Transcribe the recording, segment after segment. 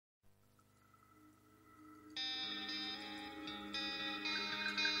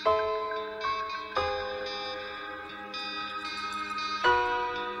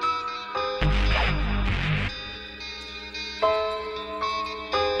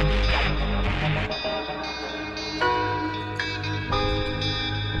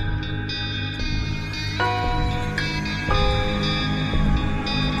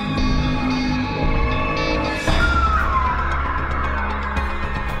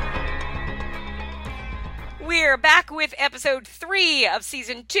We're back with episode 3 of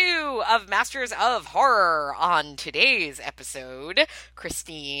season 2 of Masters of Horror. On today's episode,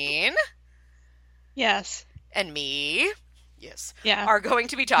 Christine Yes. and me, Yeah. are going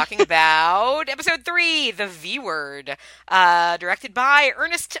to be talking about episode 3, The V Word, directed by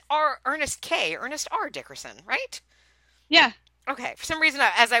Ernest R. Dickerson, right? Yeah. Okay, for some reason,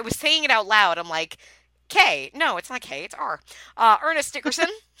 as I was saying it out loud, I'm like, K. No, it's not K, it's R. Ernest Dickerson,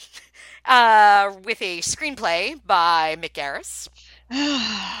 with a screenplay by Mick Garris.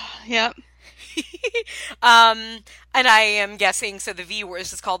 Yep. And I am guessing, so the V word,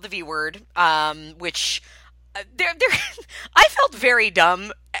 this is called the V word, which I felt very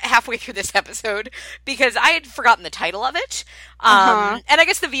dumb halfway through this episode because I had forgotten the title of it. And I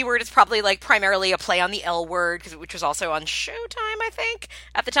guess the V word is probably like primarily a play on the L word, which was also on Showtime, I think,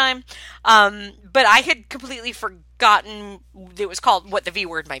 at the time. But I had completely forgotten it was called what the V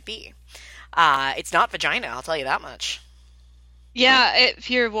word might be. It's not vagina, I'll tell you that much. Yeah, if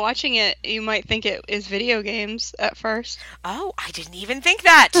you're watching it, you might think it is video games at first. Oh, I didn't even think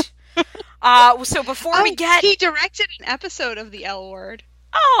that. So before we get... He directed an episode of the L Word.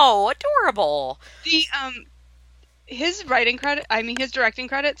 Oh, adorable. His directing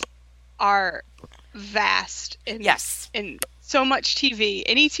credits are vast. In so much TV.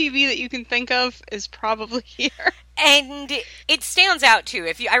 Any TV that you can think of is probably here. And it stands out, too.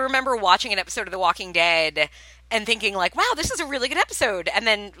 I remember watching an episode of The Walking Dead and thinking, like, wow, this is a really good episode. And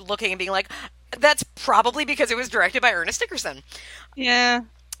then looking and being like, that's probably because it was directed by Ernest Dickerson. Yeah.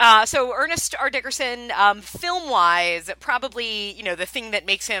 So Ernest R. Dickerson, film-wise, probably, the thing that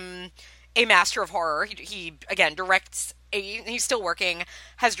makes him a master of horror. He again, directs, he's still working,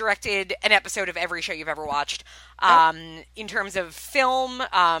 has directed an episode of every show you've ever watched. In terms of film,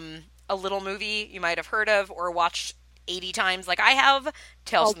 a little movie you might have heard of or watched 80 times like I have,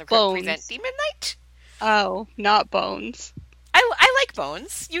 Tales from the Crypt present Demon Knight. Oh, not Bones. I like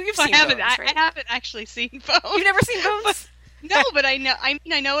Bones. You've seen Bones, right? I haven't actually seen Bones. You've never seen Bones? No, but I know. I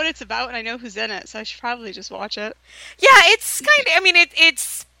know what it's about, and I know who's in it, so I should probably just watch it. Yeah, it's kind of.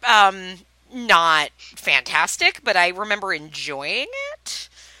 It's not fantastic, but I remember enjoying it.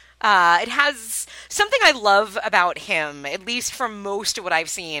 It has something I love about him, at least from most of what I've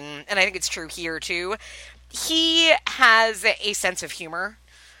seen, and I think it's true here too. He has a sense of humor.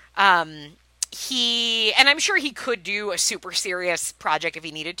 And I'm sure he could do a super serious project if he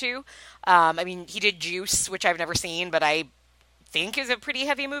needed to. He did Juice, which I've never seen, but I think is a pretty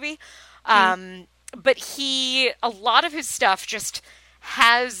heavy movie. But a lot of his stuff just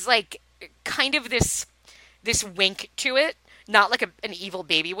has like kind of this wink to it. Not like an evil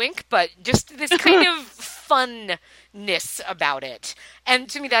baby wink, but just this kind of funness about it. And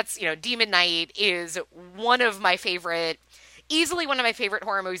to me, that's, Demon Knight is easily one of my favorite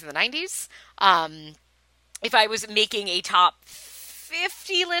horror movies in the 90s. If I was making a top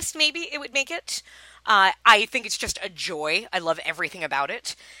 50 list, maybe it would make it. I think it's just a joy. I love everything about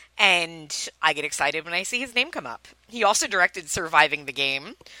it. And I get excited when I see his name come up. He also directed Surviving the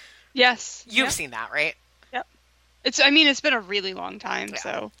Game. Yes. You've seen that, right? Yep. It's been a really long time,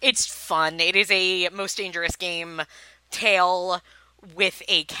 so. It's fun. It is a Most Dangerous Game tale with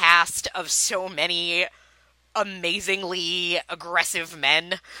a cast of so many amazingly aggressive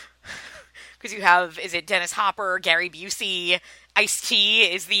men. Because you have, is it Dennis Hopper, Gary Busey, Ice-T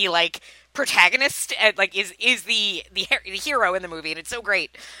is the, protagonist, and, is the hero in the movie, and it's so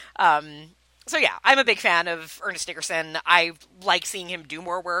great. So yeah, I'm a big fan of Ernest Dickerson. I like seeing him do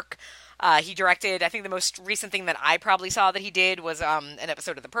more work. He directed, I think the most recent thing that I probably saw that he did was an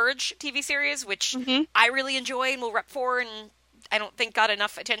episode of The Purge TV series, which I really enjoy and will rep for, and I don't think got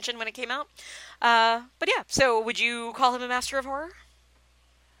enough attention when it came out. But yeah, so would you call him a master of horror?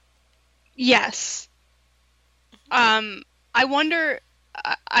 Yes. I wonder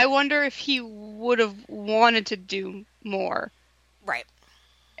if he would have wanted to do more. Right.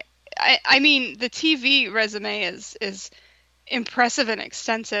 I mean, the TV resume is impressive and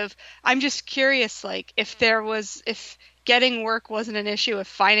extensive. I'm just curious, if getting work wasn't an issue, if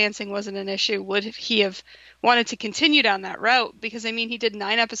financing wasn't an issue, would he have wanted to continue down that route? Because, he did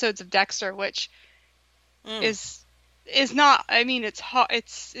 9 episodes of Dexter, which is not, it's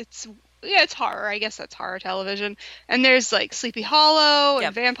horror. I guess that's horror television. And there's Sleepy Hollow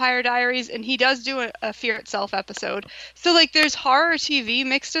and Vampire Diaries, and he does do a Fear Itself episode. So there's horror TV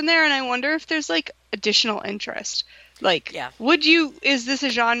mixed in there, and I wonder if there's additional interest. Is this a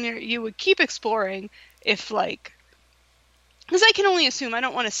genre you would keep exploring if because I can only assume, I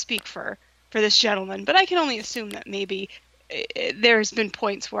don't want to speak for this gentleman, but I can only assume that maybe there's been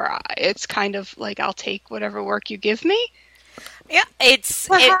points where it's kind of I'll take whatever work you give me. Yeah, it's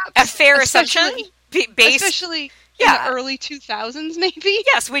a fair assumption. based, especially in the early 2000s, maybe.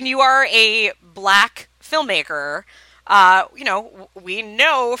 Yes, when you are a black filmmaker, we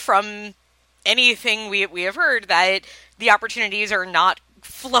know from anything we have heard that the opportunities are not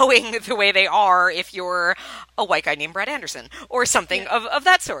flowing the way they are if you're a white guy named Brad Anderson or something of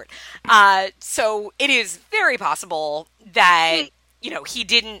that sort. So it is very possible that he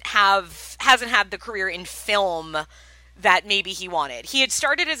hasn't had the career in film that maybe he wanted. He had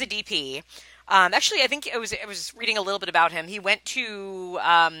started as a DP. Actually, I think I was reading a little bit about him. He went to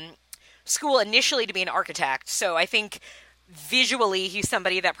school initially to be an architect, so I think visually he's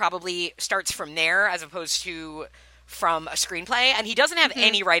somebody that probably starts from there as opposed to from a screenplay, and he doesn't have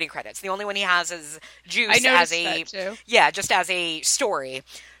any writing credits. The only one he has is Juice as just as a story.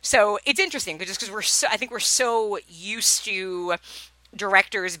 So it's interesting because I think we're so used to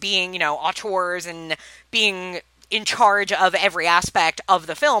directors being, auteurs and being in charge of every aspect of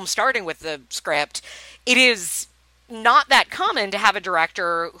the film, starting with the script. It is not that common to have a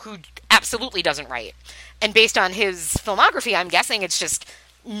director who absolutely doesn't write. And based on his filmography, I'm guessing it's just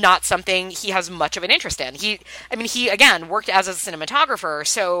not something he has much of an interest in. He again worked as a cinematographer,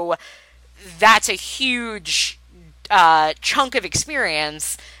 so that's a huge chunk of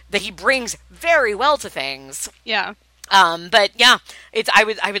experience that he brings very well to things. Yeah. But yeah,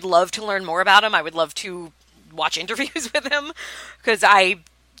 I would love to learn more about him. I would love to watch interviews with him because I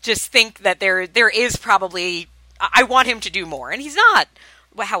just think that there is probably, I want him to do more, and he's not.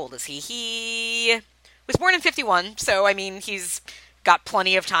 Well, how old is he? He was born in 1951, so he's got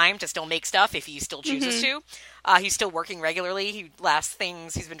plenty of time to still make stuff if he still chooses to. He's still working regularly. He's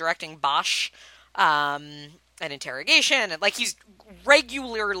been directing Bosch, an Interrogation, and he's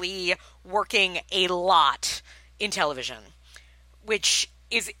regularly working a lot in television, which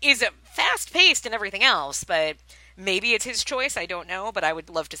is a fast-paced and everything else, but maybe it's his choice. I don't know, but I would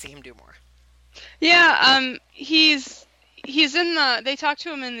love to see him do more. Yeah, he's in they talked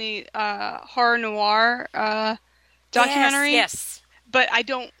to him in the horror noir documentary. Yes. But I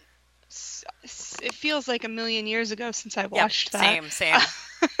don't. It feels like a million years ago since I watched that. Same.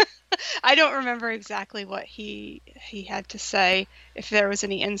 I don't remember exactly what he had to say, if there was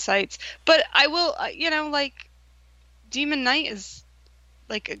any insights. But I will, Demon Knight is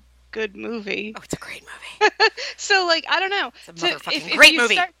a good movie. Oh, it's a great movie. So I don't know. It's a motherfucking great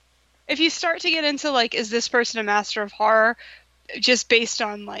movie. If you start to get into is this person a master of horror, just based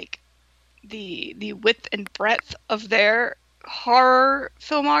on the width and breadth of their horror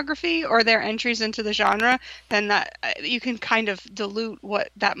filmography or their entries into the genre, then that you can kind of dilute what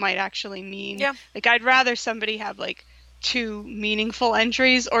that might actually mean. Yeah. I'd rather somebody have two meaningful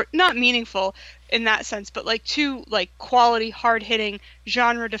entries, or not meaningful in that sense, but two quality, hard-hitting,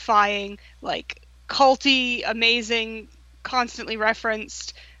 genre-defying, culty, amazing, constantly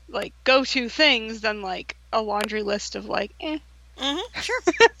referenced go-to things than a laundry list of Sure.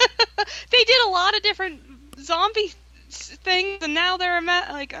 They did a lot of different zombie things, and now they're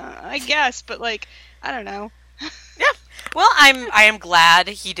I guess, but I don't know. Yeah. Well, I am glad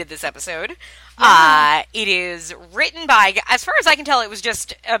he did this episode. Yeah. It is written by, as far as I can tell, it was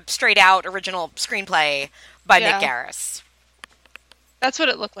just a straight out original screenplay by Mick Garris. That's what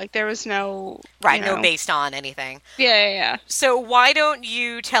it looked like. There was no no based on anything. Yeah. So why don't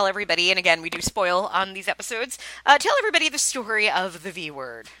you tell everybody, and again we do spoil on these episodes, tell everybody the story of the V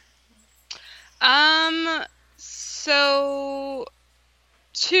Word. So,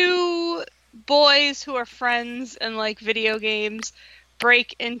 two boys who are friends in video games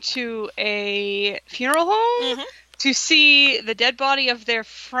break into a funeral home to see the dead body of their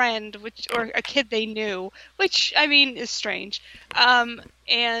friend, or a kid they knew, which is strange.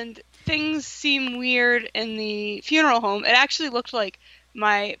 And things seem weird in the funeral home. It actually looked like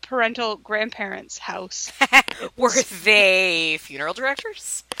my parental grandparents' house. Were they funeral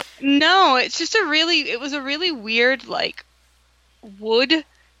directors? No, it's just it was a really weird, wood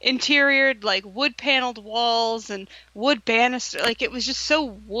interior, wood paneled walls and wood banister. It was just so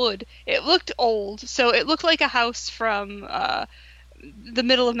wood. It looked old, so it looked like a house from the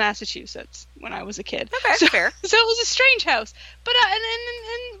middle of Massachusetts when I was a kid. Okay, fair. So it was a strange house, but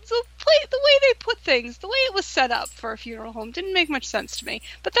and the way they put things, the way it was set up for a funeral home, didn't make much sense to me.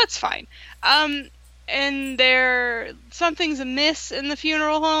 But that's fine. And something's amiss in the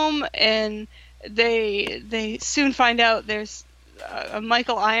funeral home, and they soon find out there's a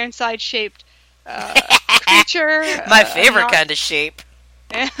Michael Ironside shaped creature. My favorite kind of shape.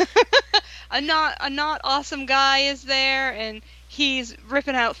 A not awesome guy is there, and he's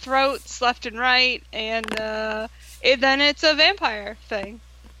ripping out throats left and right, and then it's a vampire thing.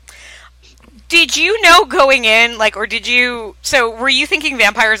 Did you know going in, or did you... So, were you thinking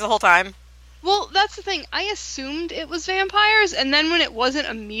vampires the whole time? Well, that's the thing. I assumed it was vampires, and then when it wasn't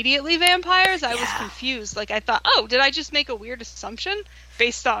immediately vampires, I was confused. Like, I thought, oh, did I just make a weird assumption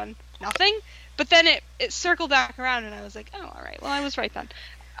based on nothing? But then it circled back around, and I was like, oh, all right, well, I was right then.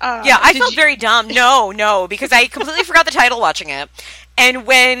 I felt very dumb. No, because I completely forgot the title watching it. And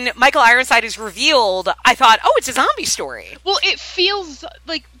when Michael Ironside is revealed, I thought, oh, it's a zombie story. Well, it feels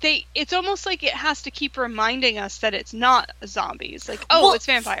like it's almost like it has to keep reminding us that it's not zombies. Like, it's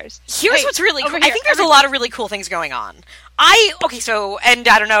vampires. Here's what's really cool. I think there's a lot of really cool things going on. And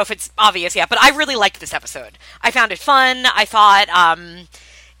I don't know if it's obvious yet, but I really liked this episode. I found it fun. I thought,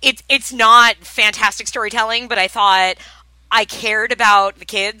 it's not fantastic storytelling, but I thought I cared about the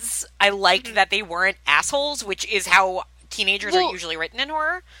kids. I liked that they weren't assholes, which is how teenagers are usually written in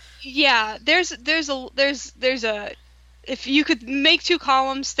horror. Yeah, there's a if you could make two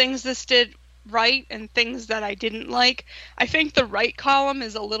columns, things this did right and things that I didn't like. I think the right column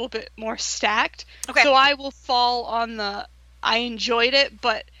is a little bit more stacked. Okay. So I will fall on I enjoyed it,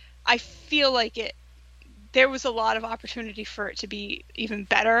 but I feel like there was a lot of opportunity for it to be even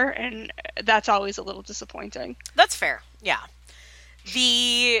better, and that's always a little disappointing. That's fair. Yeah.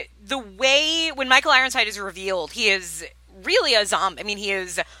 The way when Michael Ironside is revealed, he is really a zombie. I mean, he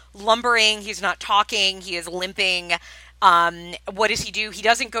is lumbering, he's not talking, he is limping. What does he do? He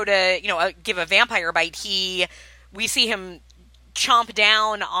doesn't go to, give a vampire bite. We see him chomp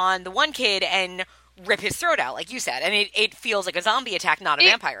down on the one kid and rip his throat out, like you said. And it feels like a zombie attack, not a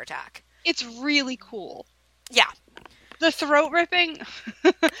vampire attack. It's really cool. Yeah. The throat ripping,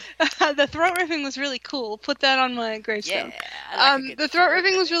 was really cool. Put that on my gravestone. Yeah, the throat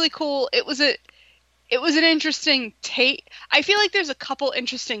ripping was really cool. It was an interesting take. I feel like there's a couple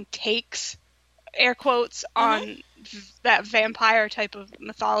interesting takes, air quotes, on that vampire type of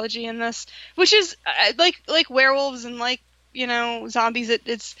mythology in this, which is like werewolves and zombies.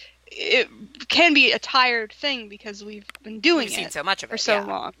 It can be a tired thing because we've been doing We've seen so much of it for so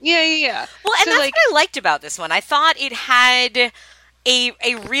long. Yeah. Well, and that's what I liked about this one. I thought it had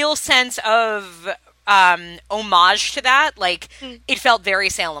a real sense of homage to that. Like, it felt very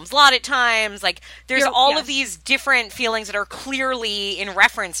Salem's Lot at times. Like, there's all of these different feelings that are clearly in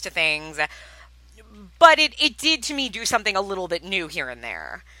reference to things. But it did, to me, do something a little bit new here and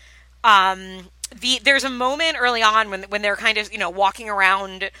there. There's a moment early on when they're kind of, walking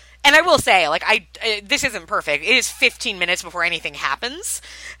around, and I will say, this isn't perfect. It is 15 minutes before anything happens.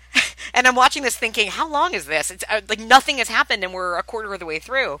 And I'm watching this thinking, how long is this? It's nothing has happened and we're a quarter of the way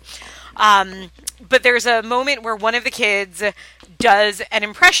through. But there's a moment where one of the kids does an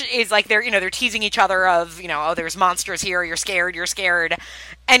impression, is they're teasing each other of, oh, there's monsters here, you're scared.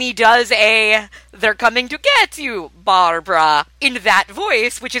 And he does they're coming to get you, Barbara, in that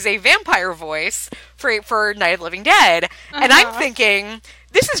voice, which is a vampire voice for Night of the Living Dead. And I'm thinking,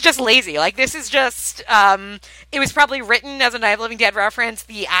 this is just lazy. This is just, it was probably written as a Night of the Living Dead reference.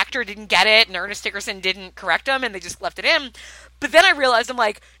 The actor didn't get it, and Ernest Dickerson didn't correct him, and they just left it in. But then I realized, I'm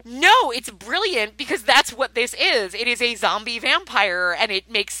like, no, it's brilliant, because that's what this is. It is a zombie vampire, and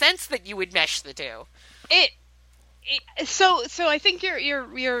it makes sense that you would mesh the two. So I think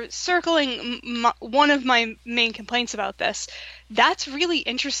you're circling one of my main complaints about this. That's really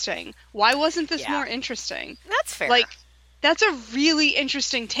interesting. Why wasn't this more interesting? That's fair. That's a really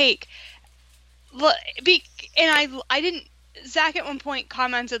interesting take. And I didn't. Zach at one point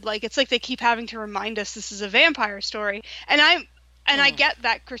commented it's like they keep having to remind us this is a vampire story, and I get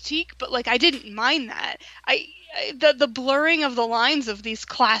that critique, but I didn't mind that. The blurring of the lines of these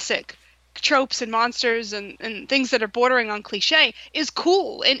classic tropes and monsters and things that are bordering on cliche is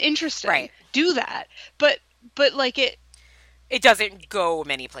cool and interesting. Right. Do that, but it doesn't go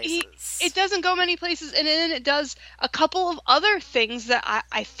many places. It doesn't go many places, and then it does a couple of other things that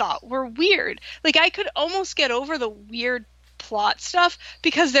I thought were weird. I could almost get over the weird plot stuff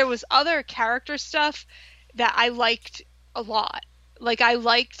because there was other character stuff that I liked a lot. I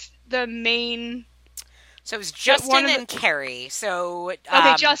liked the main... So it was Justin and Carrie. So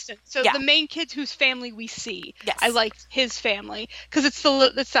okay, Justin. So the main kid whose family we see. Yes. I liked his family because it's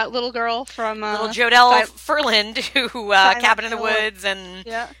that little girl from little Jodelle Furland who Cabin in the Woods and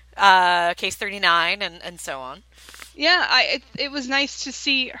Case 39 and so on. Yeah, it was nice to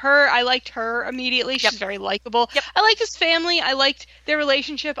see her. I liked her immediately. She's very likable. Yep. I liked his family. I liked their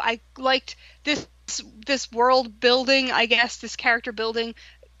relationship. I liked this world building. I guess this character building.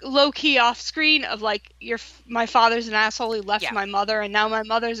 Low-key off-screen of my father's an asshole, he left my mother, and now my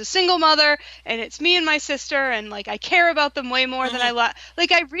mother's a single mother, and it's me and my sister, and I care about them way more than I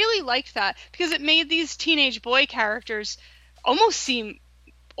I really liked that, because it made these teenage boy characters almost seem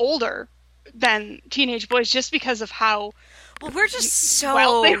older than teenage boys, just because of how Well, we're just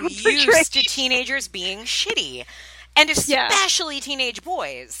so they were portrayed. used to teenagers being shitty, and especially teenage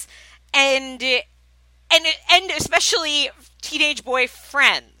boys, and especially teenage boy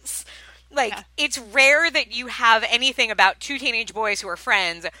friends. Like, it's rare that you have anything about two teenage boys who are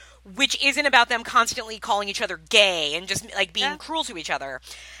friends which isn't about them constantly calling each other gay and just, like, being cruel to each other.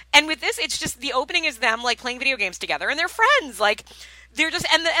 And with this, it's just, the opening is them, like, playing video games together, and they're friends. Like, they're just,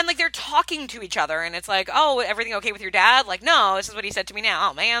 and like, they're talking to each other, and it's like, oh, everything okay with your dad? Like, no, this is what he said to me now.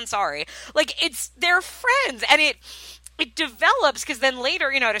 Oh, man, sorry. Like, they're friends, and it develops, because then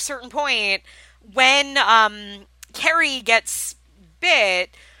later, at a certain point, when Carrie gets bit,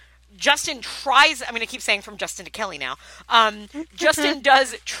 Justin tries, I'm going to keep saying from Justin to Kelly now, Justin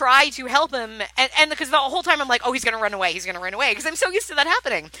does try to help him, and because the whole time I'm like, oh, he's going to run away, because I'm so used to that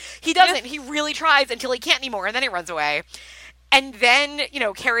happening. He doesn't. He really tries until he can't anymore, and then he runs away. And then,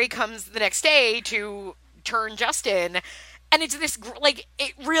 Carrie comes the next day to turn Justin, and it's this, like,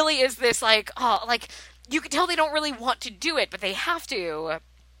 it really is this, like, oh, like, you can tell they don't really want to do it, but they have to.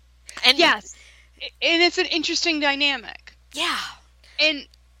 And yes. And it's an interesting dynamic. Yeah. And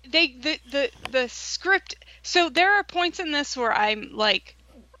the script, so there are points in this where I'm like,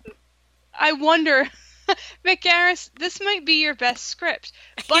 I wonder, Mick Garris, this might be your best script,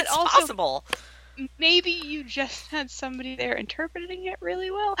 but it's also possible. Maybe you just had somebody there interpreting it really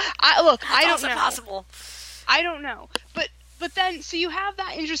well. I don't know. Possible. I don't know, but then so you have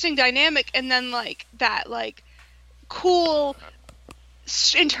that interesting dynamic, and then like that like cool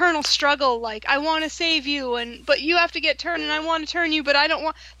internal struggle, like I want to save you, but you have to get turned, and I want to turn you, but I don't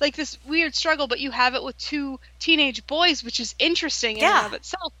want, like this weird struggle, but you have it with two teenage boys, which is interesting in and of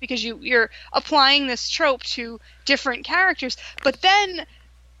itself, because you're applying this trope to different characters. But then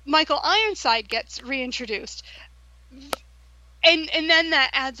Michael Ironside gets reintroduced, and then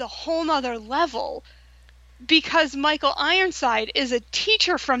that adds a whole nother level, because Michael Ironside is a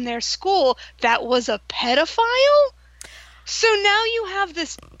teacher from their school that was a pedophile. So now you have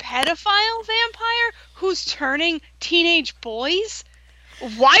this pedophile vampire who's turning teenage boys?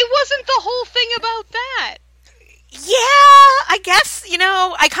 Why wasn't the whole thing about that? Yeah, I guess,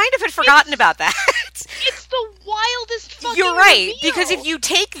 I kind of had forgotten about that. It's the wildest fucking You're right, reveal. because if you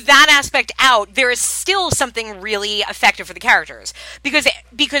take that aspect out, there is still something really effective for the characters.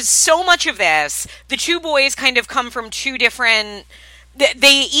 Because so much of this, the two boys kind of come from two different...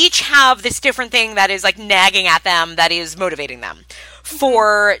 They each have this different thing that is, like, nagging at them, that is motivating them.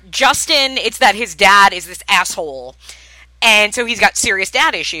 For Justin, it's that his dad is this asshole, and so he's got serious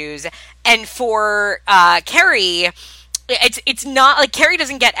dad issues. And for Carrie, it's not, like, Carrie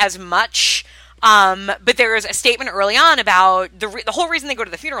doesn't get as much, but there's a statement early on about the whole reason they go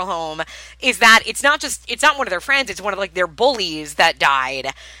to the funeral home is that it's not one of their friends, it's one of, like, their bullies that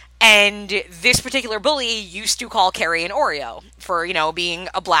died. And this particular bully used to call Carrie an Oreo for, being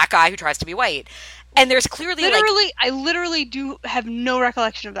a black guy who tries to be white. And there's clearly, I literally do have no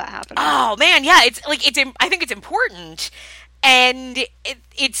recollection of that happening. Oh, man, yeah. It's, like, I think it's important. And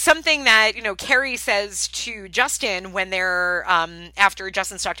it's something that, Carrie says to Justin when they're, after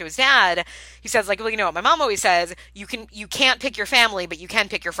Justin's talked to his dad, he says, like, well, what my mom always says, you can't pick your family, but you can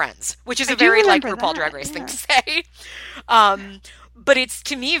pick your friends, which is a very, like, RuPaul Drag Race thing to say. But it's,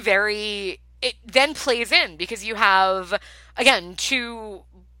 to me, it then plays in, because you have, again, two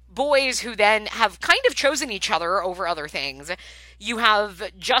boys who then have kind of chosen each other over other things. You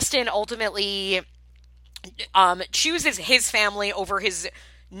have Justin ultimately chooses his family over his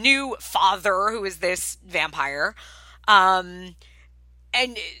new father, who is this vampire. And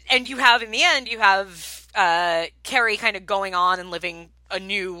you have, in the end, Carrie kind of going on and living a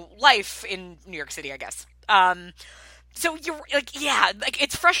new life in New York City, I guess. So you're like, yeah, like,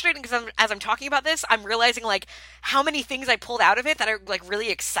 it's frustrating because as I'm talking about this, I'm realizing, like, how many things I pulled out of it that are, like, really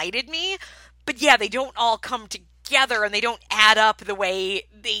excited me. But yeah, they don't all come together, and they don't add up the way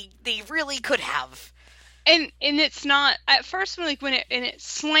they really could have. And it's not, at first, like, when it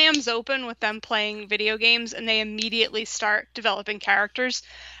slams open with them playing video games and they immediately start developing characters,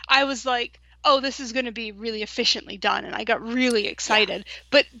 I was like, oh, this is going to be really efficiently done, and I got really excited. Yeah.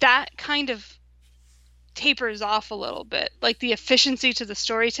 But that kind of tapers off a little bit, like the efficiency to the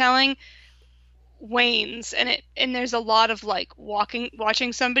storytelling wanes, and there's a lot of, like,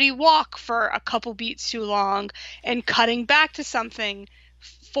 watching somebody walk for a couple beats too long and cutting back to something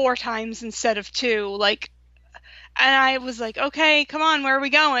 4 times instead of 2, like, and I was like, okay, come on, where are we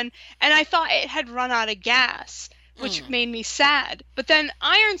going? And I thought it had run out of gas, which made me sad. But then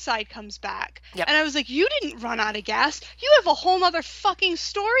Ironside comes back, and I was like, you didn't run out of gas. You have a whole nother fucking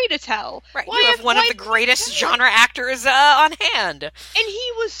story to tell. Right, you have one of the greatest genre actors on hand. And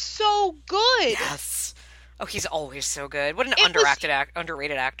he was so good. Yes. Oh, he's always so good. What an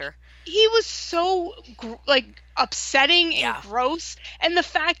underrated actor. He was so upsetting and gross, and the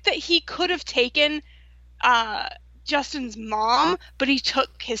fact that he could have taken Justin's mom, but he took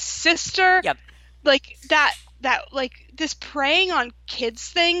his sister. Yep. Like that this preying on kids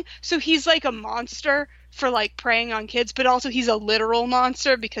thing. So he's like a monster for like preying on kids, but also he's a literal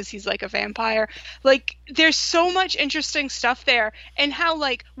monster because he's like a vampire. Like there's so much interesting stuff there, and how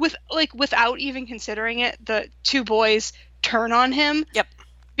without even considering it, the two boys turn on him. Yep.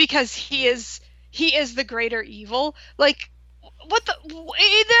 Because he is the greater evil. Like what the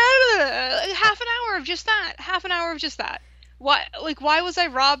half an hour of just that. Why was I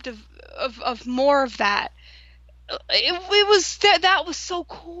robbed of more of that? It was that was so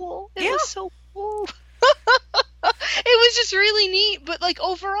cool. It was so cool. It was just really neat, but like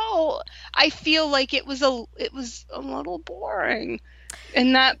overall, I feel like it was a little boring,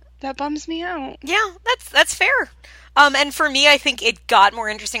 and that bums me out. Yeah, that's fair. And for me, I think it got more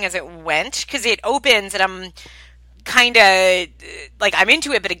interesting as it went, because it opens and I'm kind of like I'm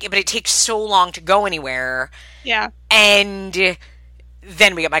into it, but it takes so long to go anywhere. Yeah, and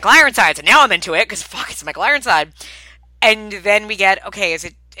then we get Michael Ironside, and now I'm into it because fuck, it's Michael Ironside. And then we get, okay, is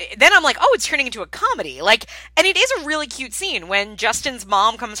it? Then I'm like, oh, it's turning into a comedy. Like, and it is a really cute scene when Justin's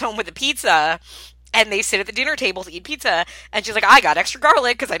mom comes home with a pizza, and they sit at the dinner table to eat pizza, and she's like, I got extra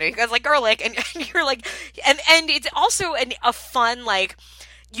garlic because I know you guys like garlic, and you're like, and it's also a fun, like,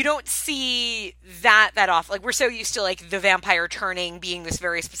 you don't see that often. Like, we're so used to like the vampire turning being this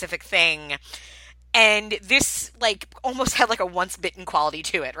very specific thing. And this, like, almost had, like, a once-bitten quality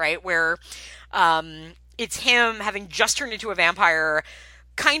to it, right? Where it's him having just turned into a vampire,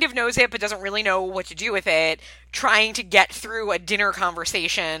 kind of knows it, but doesn't really know what to do with it, trying to get through a dinner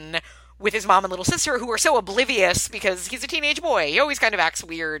conversation with his mom and little sister, who are so oblivious because he's a teenage boy. He always kind of acts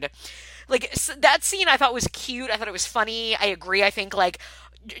weird. Like, that scene I thought was cute. I thought it was funny. I agree. I think, like,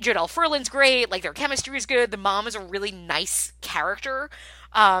 Jodelle Ferland's great. Like, their chemistry is good. The mom is a really nice character.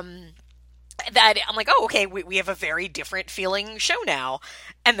 That I'm like, oh, okay, we have a very different feeling show now.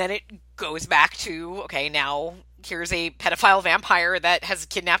 And then it goes back to, okay, now here's a pedophile vampire that has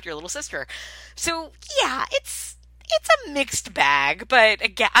kidnapped your little sister. So, yeah, it's a mixed bag. But,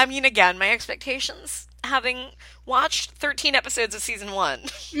 again, my expectations, having watched 13 episodes of season 1.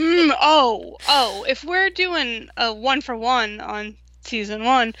 If we're doing a 1-for-1 on season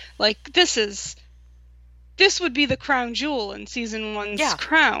 1, like, this would be the crown jewel in season 1's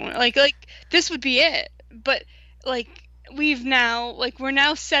crown. Like this would be it. But like we're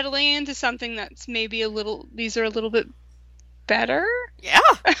now settling into something that's maybe these are a little bit better. Yeah.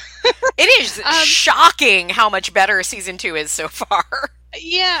 It is shocking how much better season 2 is so far.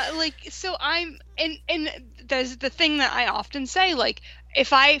 Yeah, like so I'm and there's the thing that I often say, like,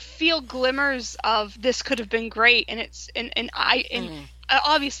 if I feel glimmers of this could have been great, and it's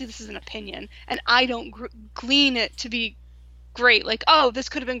obviously this is an opinion, and I don't glean it to be great, like, oh, this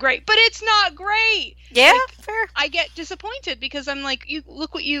could have been great, but it's not great. Yeah, like, fair. I get disappointed because I'm like, you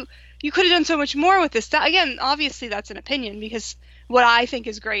look what you could have done so much more with this. That, again, obviously that's an opinion, because what I think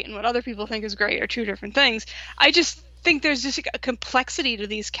is great and what other people think is great are two different things. I just think there's just a complexity to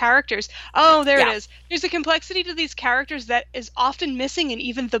these characters. Oh, there it is. There's a complexity to these characters that is often missing in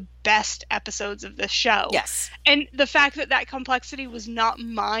even the best episodes of this show. Yes. And the fact that complexity was not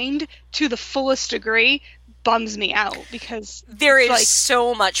mined to the fullest degree bums me out, because there is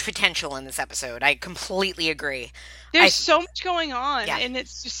so much potential in this episode. I completely agree. There's so much going on, and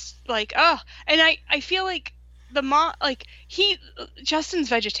it's just like, oh, and I feel like the mom, like, Justin's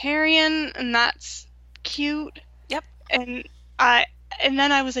vegetarian, and that's cute. Yep. And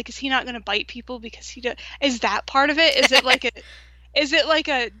then I was like, is he not going to bite people because he does? Is that part of it? Is it like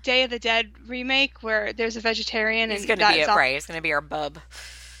a Day of the Dead remake where there's a vegetarian He's and going to be right? He's going to be our bub.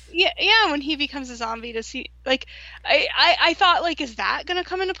 Yeah. When he becomes a zombie, does he, like? I thought, like, is that going to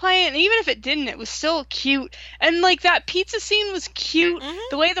come into play? And even if it didn't, it was still cute. And like that pizza scene was cute. Mm-hmm.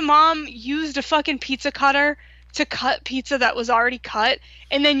 The way the mom used a fucking pizza cutter to cut pizza that was already cut,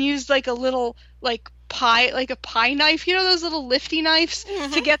 and then used like a little a pie knife, you know, those little lifty knives,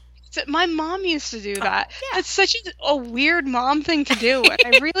 mm-hmm. to get. My mom used to do that. Oh, yeah. That's such a weird mom thing to do,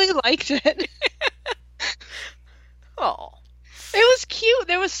 and I really liked it. Oh, it was cute.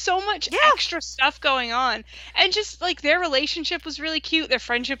 There was so much extra stuff going on, and just like their relationship was really cute. Their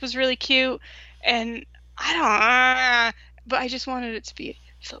friendship was really cute, and but I just wanted it to be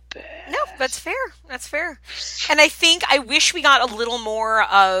the best. No, that's fair. That's fair. And I wish we got a little more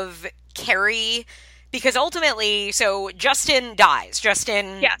of Carrie Because ultimately, so Justin dies.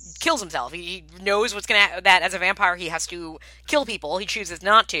 Justin kills himself. He knows what's going to that as a vampire he has to kill people. He chooses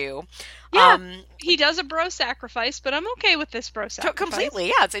not to. Yeah, he does a bro sacrifice, but I'm okay with this bro sacrifice. Completely,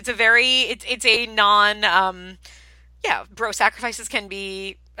 yeah. It's a non, bro sacrifices can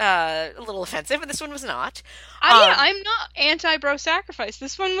be a little offensive, and this one was not. I'm not anti-bro sacrifice.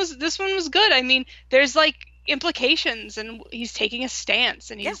 This one was good. I mean, there's like implications, and he's taking a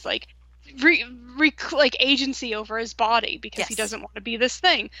stance, and he's like like agency over his body because he doesn't want to be this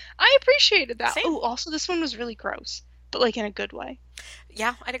thing. I appreciated that. Oh, also this one was really gross, but like in a good way.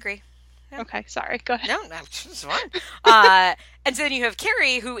 Yeah, I'd agree. Yeah. Okay, sorry. Go ahead. No, it's fine. And so then you have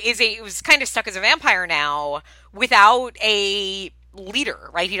Carrie, who's kind of stuck as a vampire now without a leader,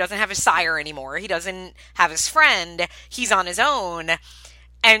 right? He doesn't have his sire anymore. He doesn't have his friend. He's on his own.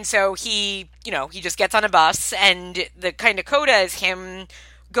 And so he just gets on a bus, and the kind of coda is him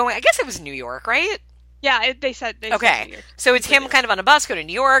going, I guess it was New York, right? Yeah, they said okay. New York. So it's him kind of on a bus, go to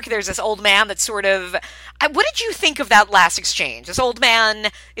New York. There's this old man that's sort of... What did you think of that last exchange? This old man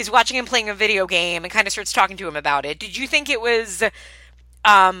is watching him playing a video game and kind of starts talking to him about it. Did you think it was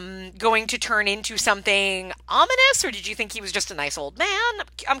going to turn into something ominous, or did you think he was just a nice old man?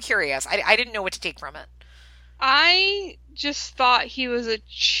 I'm curious. I didn't know what to take from it. I just thought he was a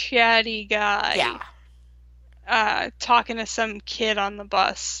chatty guy. Yeah. Talking to some kid on the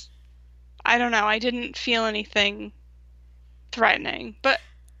bus. I don't know. I didn't feel anything threatening, but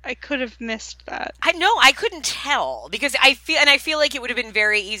I could have missed that. I couldn't tell because I feel like it would have been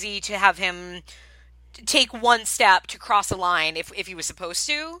very easy to have him take one step to cross a line if he was supposed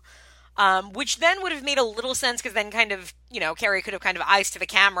to, which then would have made a little sense because then kind of Carrie could have kind of eyes to the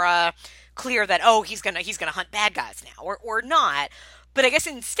camera, clear that he's gonna hunt bad guys now or not. But I guess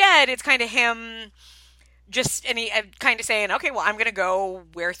instead it's kind of him. And he kind of saying, okay, well, I'm going to go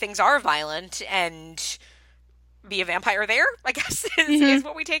where things are violent and be a vampire there, I guess, is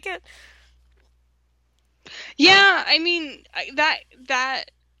what we take it. Yeah, I mean,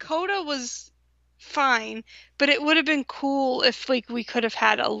 that coda was fine, but it would have been cool if, like, we could have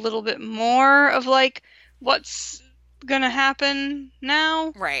had a little bit more of, like, what's going to happen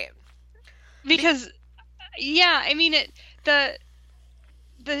now. Right. Because, I mean, it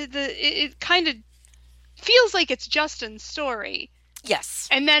kind of feels like it's Justin's story. Yes.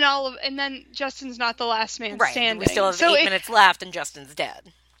 And then Justin's not the last man standing. We still have 8 minutes left and Justin's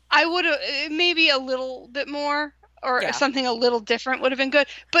dead. I would have maybe a little bit more or something a little different would have been good.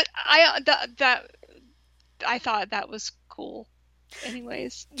 But I thought that was cool.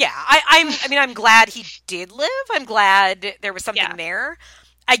 Anyways. Yeah, I'm glad he did live. I'm glad there was something there.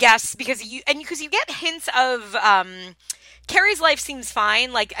 I guess because you get hints of Carrie's life seems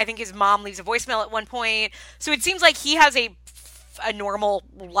fine. Like, I think his mom leaves a voicemail at one point. So it seems like he has a normal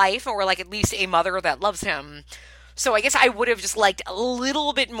life, or like at least a mother that loves him. So I guess I would have just liked a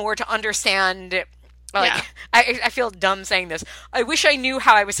little bit more to understand. Like, I feel dumb saying this. I wish I knew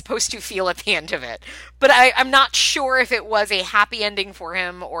how I was supposed to feel at the end of it. But I'm not sure if it was a happy ending for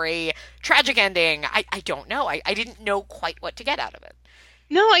him or a tragic ending. I don't know. I didn't know quite what to get out of it.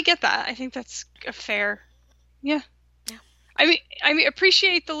 No, I get that. I think that's a fair... Yeah. I mean,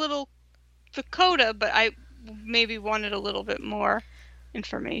 appreciate the coda, but I maybe wanted a little bit more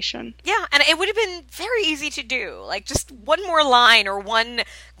information. Yeah, and it would have been very easy to do. Like, just one more line or one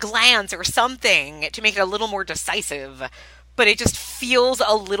glance or something to make it a little more decisive. But it just feels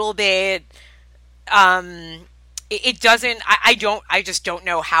a little bit... it doesn't... I just don't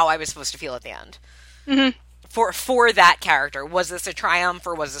know how I was supposed to feel at the end. Mm-hmm. For that character. Was this a triumph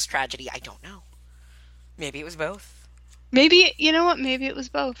or was this tragedy? I don't know. Maybe it was both. Maybe, you know what? Maybe it was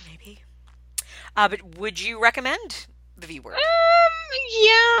both. Maybe. But would you recommend the V Word?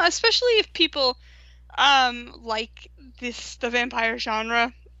 Yeah, especially if people like the vampire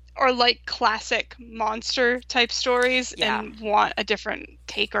genre or like classic monster type stories and want a different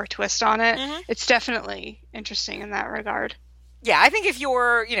take or twist on it. Mm-hmm. It's definitely interesting in that regard. Yeah, I think if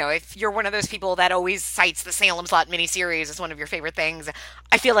you're one of those people that always cites the Salem's Lot miniseries as one of your favorite things,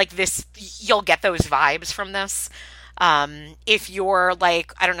 I feel like you'll get those vibes from this. If you're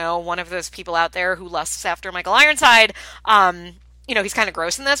like, I don't know, one of those people out there who lusts after Michael Ironside, he's kind of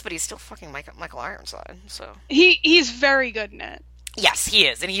gross in this, but he's still fucking Michael Ironside. So he's very good in it. Yes, he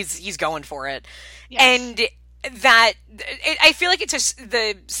is, and he's going for it. Yes. And I feel like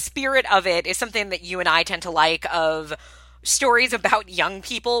the spirit of it is something that you and I tend to like, of stories about young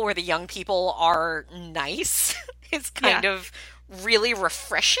people where the young people are nice. It's kind of really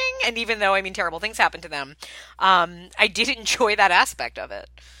refreshing, and even though, I mean, terrible things happen to them, I did enjoy that aspect of it.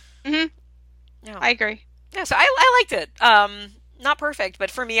 Mm-hmm. Yeah. I agree. Yeah, so I liked it. Not perfect,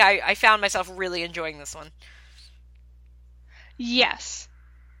 but for me, I found myself really enjoying this one. Yes.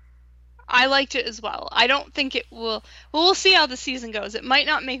 I liked it as well. I don't think it will... Well, we'll see how the season goes. It might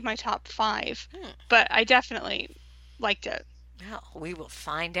not make my top 5, but I definitely liked it. Well, we will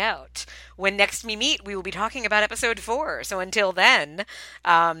find out. When next we meet, we will be talking about episode 4. So until then,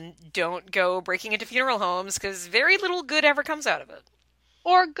 don't go breaking into funeral homes, because very little good ever comes out of it.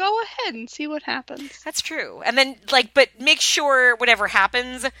 Or go ahead and see what happens. That's true. And then, but make sure whatever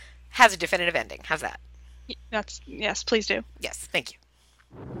happens has a definitive ending. How's that? Yes, please do. Yes, thank you.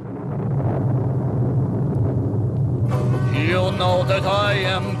 You know that I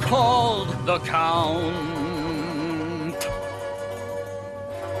am called the Count,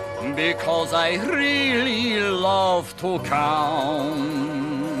 because I really love to count.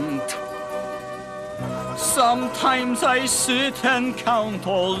 Sometimes I sit and count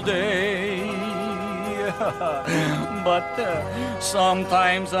all day, but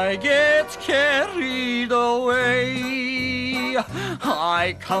sometimes I get carried away.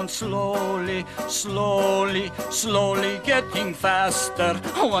 I count slowly, slowly, slowly, getting faster.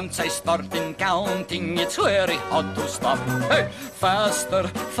 Once I start in counting, it's very hard to stop. Hey, faster,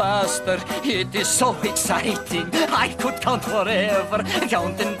 faster, it is so exciting. I could count forever,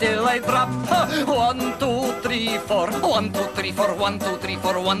 count until I drop. 1, 2, 3, 4, 1, 2, 3, 4, 1, 2, 3,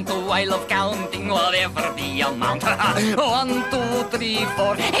 4, 1, 2. I love counting, whatever the amount. 1, 2, 3,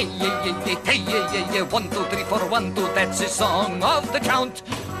 4, hey, hey, hey, hey, hey, hey, 1, 2, 3, 4, 1, 2. That's the song of the count.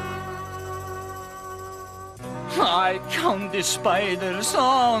 I count the spiders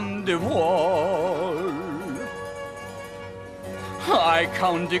on the wall. I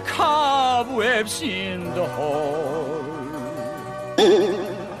count the cobwebs in the hall.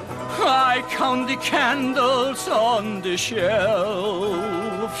 I count the candles on the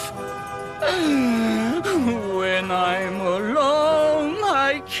shelf. When I'm alone,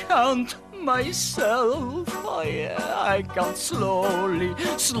 I count myself. Oh yeah, I count slowly,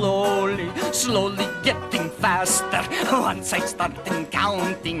 slowly, slowly, getting faster. Once I start in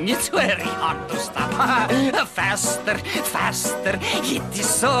counting, it's very hard to stop. Faster, faster, it is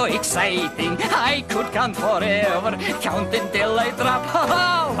so exciting. I could count forever, count until I drop.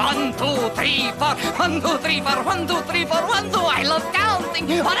 1, 2, 3, 4, 1, 2, 3, 4, 1, 2, 3, 4, 1, 2. I love counting,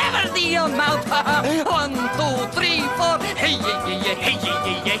 whatever the amount. 1, 2, 3, 4, hey, hey, hey, hey, hey,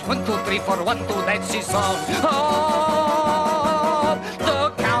 hey, hey. 1, 2, 3, 4, 1, 2, that's his song. Oh.